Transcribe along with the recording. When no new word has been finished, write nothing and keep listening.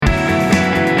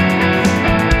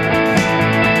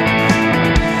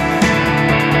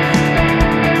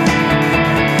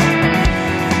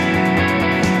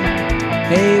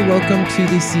Welcome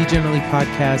to the See Generally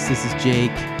podcast. This is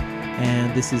Jake,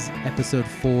 and this is episode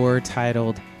 4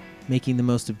 titled Making the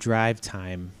Most of Drive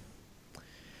Time.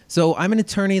 So I'm an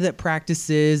attorney that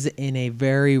practices in a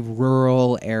very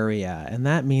rural area, and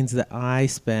that means that I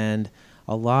spend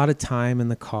a lot of time in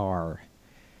the car.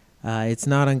 It's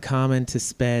not uncommon to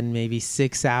spend maybe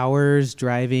 6 hours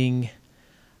driving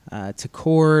to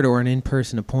court or an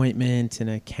in-person appointment in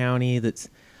a county that's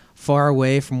far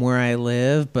away from where I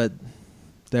live, but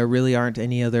there really aren't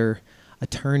any other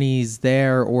attorneys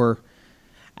there, or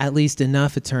at least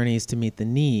enough attorneys to meet the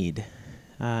need.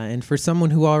 And for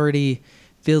someone who already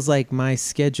feels like my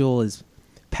schedule is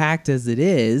packed as it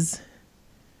is,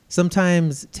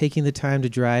 sometimes taking the time to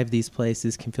drive these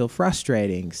places can feel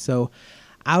frustrating. So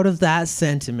out of that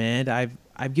sentiment,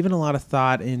 I've given a lot of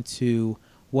thought into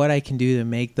what I can do to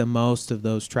make the most of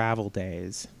those travel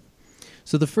days.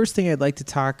 So the first thing I'd like to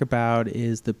talk about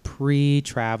is the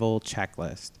pre-travel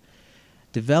checklist.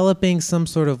 Developing some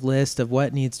sort of list of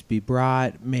what needs to be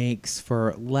brought makes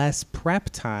for less prep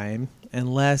time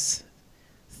and less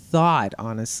thought,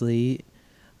 honestly,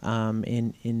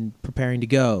 in preparing to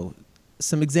go.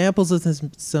 Some examples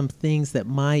of some things that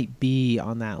might be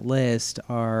on that list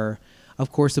are,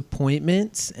 of course,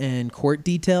 appointments and court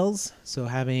details. So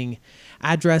having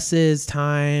addresses,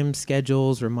 time,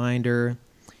 schedules, reminder,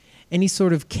 any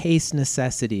sort of case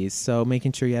necessities. So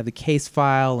making sure you have the case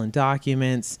file and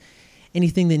documents,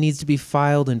 anything that needs to be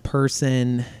filed in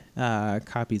person,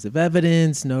 copies of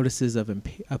evidence, notices of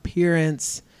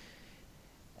appearance.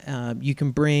 You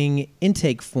can bring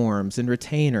intake forms and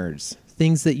retainers,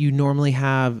 things that you normally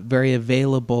have very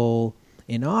available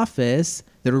in office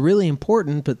that are really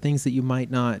important, but things that you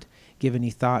might not give any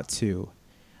thought to.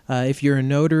 If you're a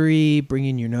notary,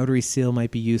 bringing your notary seal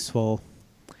might be useful.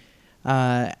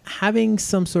 Having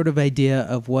some sort of idea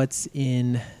of what's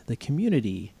in the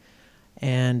community,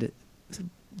 and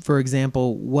for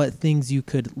example, what things you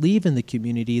could leave in the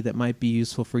community that might be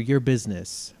useful for your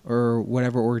business or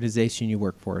whatever organization you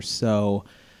work for. So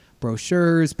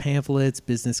brochures, pamphlets,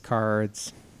 business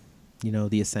cards,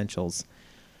 the essentials.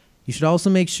 You should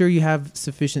also make sure you have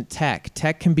sufficient tech.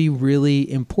 Tech can be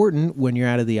really important when you're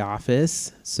out of the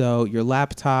office. So your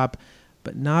laptop,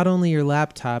 but not only your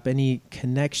laptop, any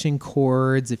connection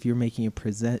cords, if you're making a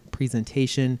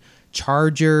presentation,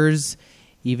 chargers,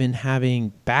 even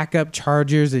having backup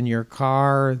chargers in your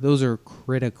car, those are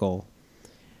critical.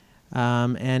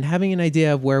 And having an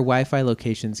idea of where Wi-Fi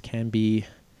locations can be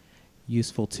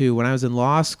useful too. When I was in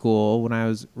law school, when I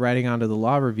was writing onto the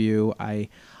law review, I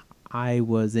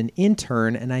was an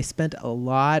intern, and I spent a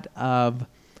lot of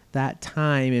that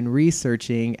time in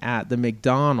researching at the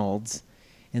McDonald's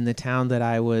in the town that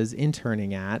I was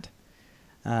interning at,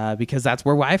 because that's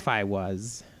where Wi-Fi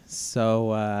was.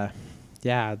 So,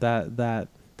 that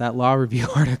law review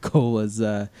article was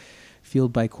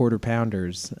fueled by quarter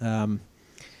pounders.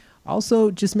 Also,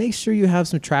 just make sure you have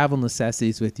some travel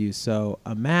necessities with you. So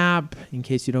a map in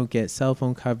case you don't get cell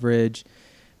phone coverage,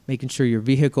 making sure your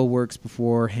vehicle works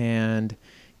beforehand,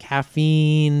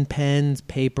 caffeine, pens,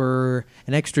 paper,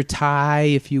 an extra tie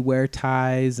if you wear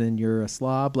ties and you're a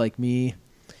slob like me.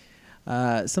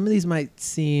 Some of these might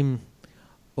seem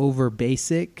over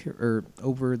basic or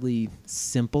overly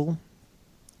simple,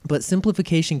 but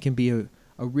simplification can be a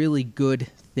really good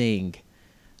thing.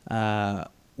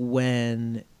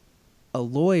 When a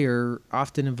lawyer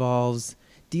often involves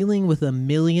dealing with a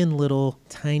million little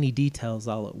tiny details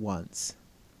all at once.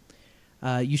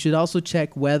 You should also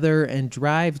check weather and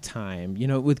drive time.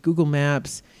 With Google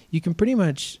Maps, you can pretty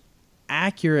much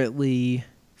accurately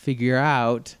figure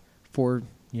out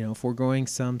foregoing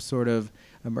some sort of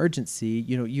emergency,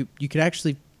 you could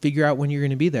actually figure out when you're going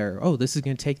to be there. Oh, this is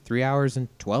going to take 3 hours and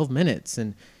 12 minutes,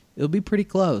 and it'll be pretty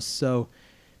close. So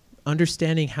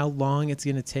understanding how long it's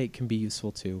going to take can be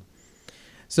useful too.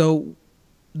 So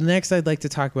next, I'd like to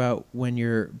talk about when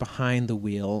you're behind the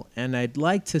wheel, and I'd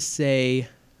like to say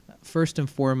first and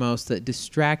foremost that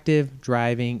distractive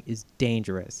driving is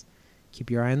dangerous.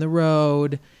 Keep your eye on the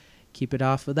road, keep it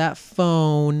off of that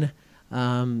phone.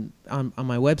 On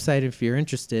my website, if you're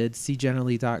interested,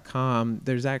 cgenerally.com,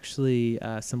 there's actually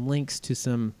some links to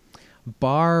some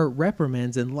bar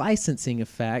reprimands and licensing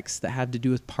effects that have to do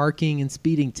with parking and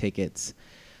speeding tickets.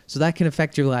 So that can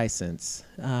affect your license.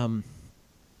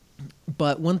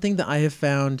 But one thing that I have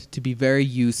found to be very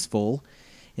useful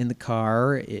in the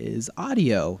car is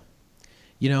audio.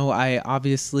 I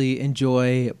obviously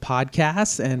enjoy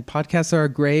podcasts, and podcasts are a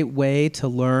great way to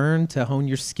learn, to hone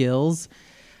your skills,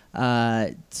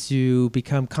 to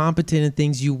become competent in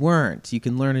things you weren't. You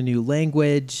can learn a new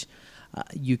language.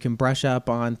 You can brush up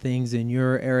on things in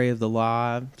your area of the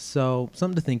law. So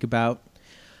something to think about.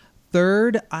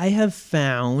 Third, I have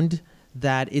found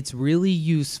that it's really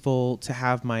useful to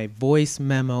have my voice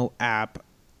memo app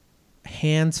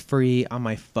hands-free on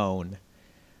my phone.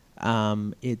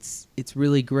 It's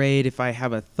really great if I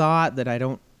have a thought that I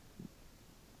don't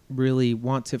really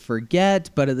want to forget,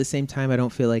 but at the same time, I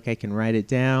don't feel like I can write it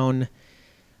down.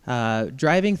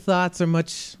 Driving thoughts are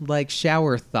much like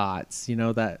shower thoughts,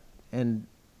 and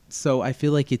so I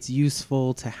feel like it's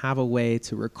useful to have a way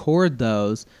to record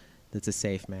those that's a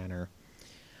safe manner.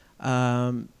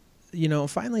 Finally,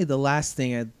 the last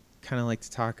thing I'd kind of like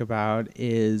to talk about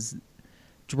is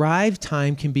drive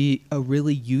time can be a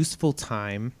really useful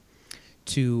time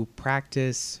to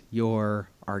practice your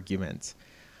arguments.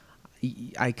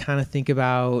 I kind of think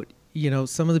about,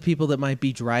 some of the people that might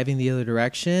be driving the other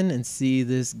direction and see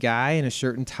this guy in a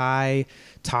shirt and tie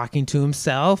talking to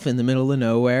himself in the middle of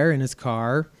nowhere in his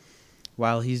car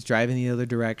while he's driving the other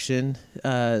direction.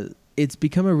 It's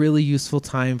become a really useful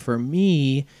time for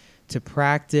me to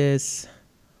practice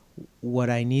what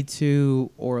I need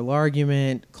to: oral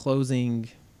argument, closing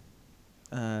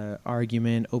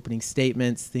argument, opening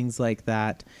statements, things like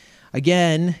that.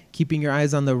 Again, keeping your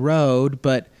eyes on the road,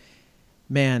 but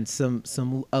man, some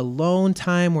alone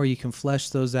time where you can flesh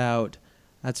those out,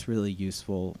 that's really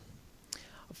useful.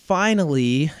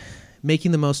 Finally,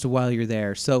 making the most of while you're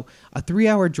there. So a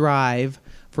 3-hour drive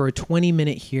for a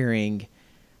 20-minute hearing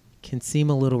can seem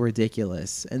a little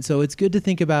ridiculous. And so it's good to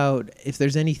think about if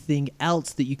there's anything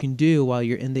else that you can do while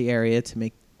you're in the area to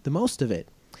make the most of it.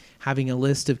 Having a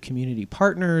list of community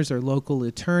partners or local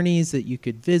attorneys that you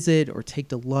could visit or take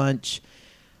to lunch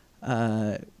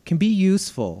can be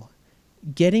useful.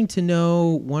 Getting to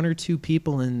know one or two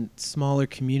people in smaller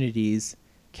communities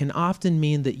can often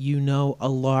mean that you know a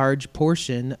large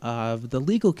portion of the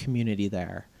legal community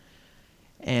there.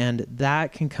 And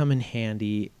that can come in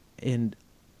handy in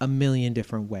a million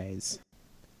different ways.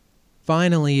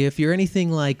 Finally, if you're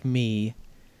anything like me,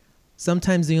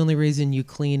 sometimes the only reason you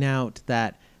clean out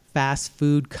that fast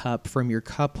food cup from your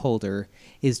cup holder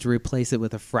is to replace it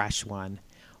with a fresh one.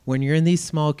 When you're in these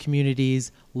small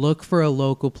communities, look for a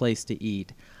local place to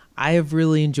eat. I have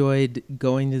really enjoyed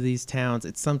going to these towns.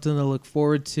 It's something to look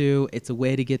forward to. It's a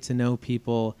way to get to know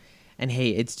people. And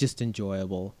hey, it's just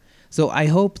enjoyable. So I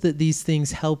hope that these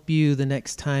things help you the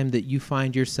next time that you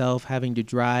find yourself having to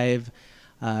drive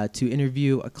to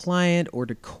interview a client or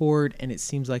to court, and it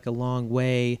seems like a long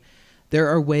way. There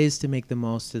are ways to make the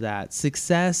most of that.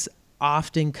 Success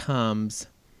often comes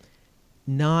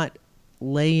not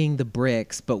laying the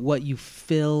bricks, but what you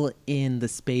fill in the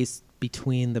space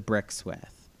between the bricks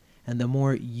with. And the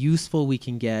more useful we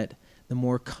can get, the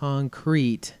more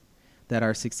concrete that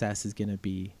our success is going to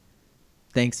be.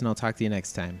 Thanks, and I'll talk to you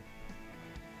next time.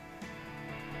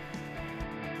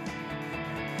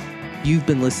 You've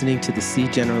been listening to the See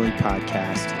Generally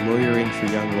podcast, Lawyering for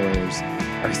Young Lawyers.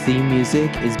 Our theme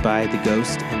music is by The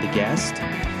Ghost and the Guest.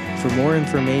 For more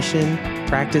information,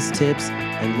 practice tips,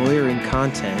 and lawyering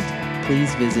content,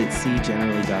 please visit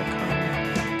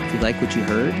cgenerally.com. If you like what you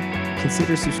heard,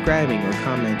 consider subscribing or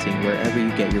commenting wherever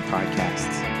you get your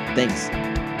podcasts. Thanks.